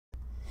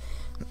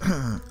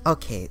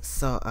Okay,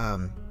 so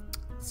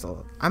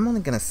I'm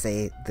only gonna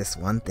say this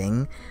one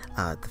thing,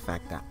 the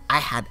fact that I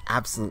had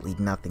absolutely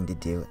nothing to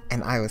do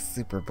and I was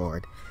super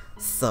bored.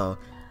 So,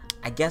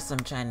 I guess what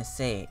I'm trying to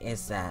say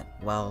is that,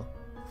 well,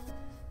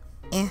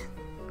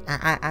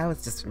 I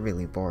was just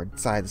really bored,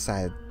 so I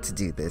decided to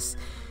do this.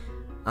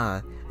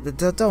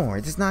 Don't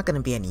worry, there's not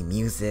gonna be any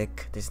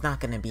music, there's not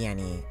gonna be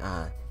any,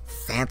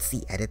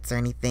 fancy edits or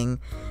anything.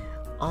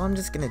 All I'm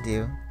just gonna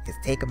do is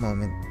take a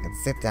moment and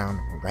sit down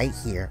right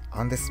here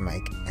on this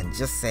mic and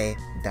just say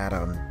that,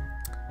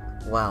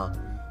 well,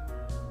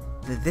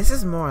 this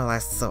is more or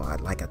less so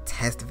like a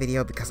test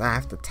video because I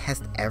have to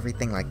test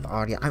everything, like the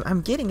audio.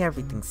 I'm getting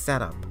everything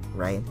set up,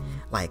 right?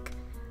 Like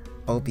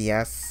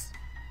OBS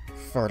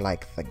for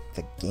like the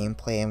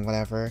gameplay and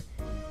whatever.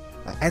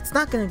 It's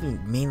not gonna be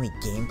mainly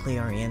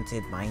gameplay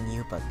oriented, mind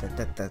you, but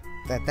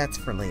that's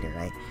for later,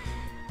 right?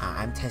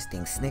 I'm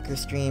testing Snicker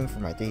Stream for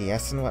my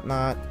 3DS and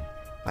whatnot.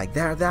 Like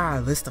there are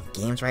a list of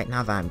games right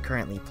now that I'm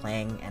currently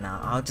playing, and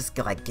I'll just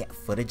get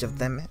footage of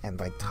them and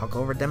like talk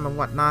over them and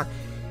whatnot.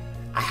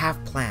 I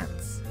have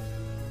plans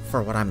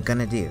for what I'm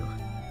gonna do,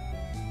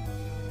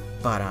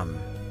 but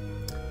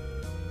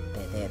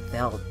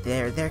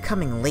they're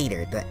coming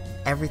later. That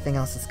everything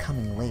else is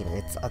coming later.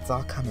 It's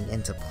all coming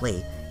into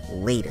play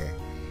later.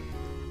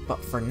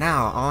 But for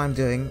now, all I'm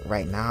doing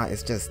right now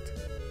is just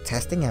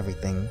testing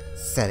everything,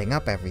 setting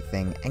up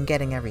everything, and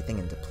getting everything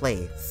into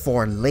play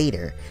for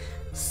later.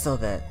 So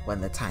that when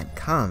the time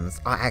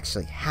comes, I'll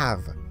actually have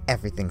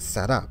everything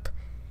set up.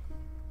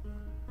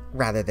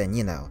 Rather than,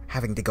 you know,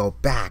 having to go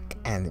back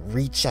and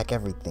recheck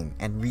everything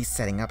and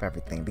resetting up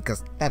everything,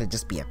 because that'd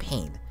just be a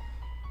pain.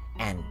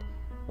 And,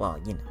 well,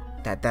 you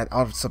know, that'd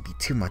also be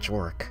too much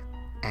work.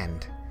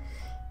 And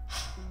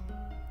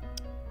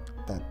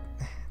that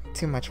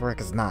too much work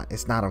is not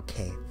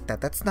okay.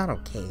 That's not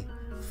okay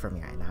for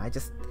me right now.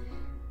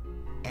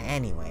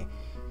 Anyway,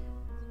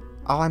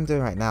 all I'm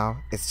doing right now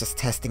is just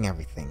testing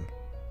everything.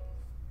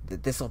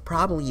 This will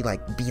probably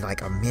be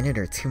like a minute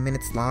or 2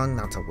 minutes long,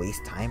 not to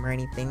waste time or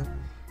anything.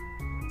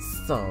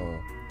 So,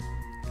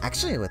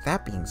 actually, with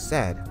that being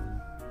said,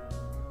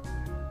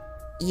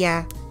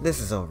 yeah,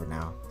 this is over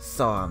now.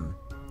 So,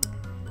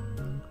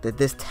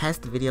 this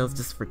test video is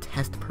just for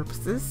test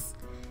purposes,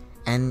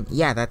 and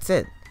yeah, that's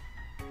it.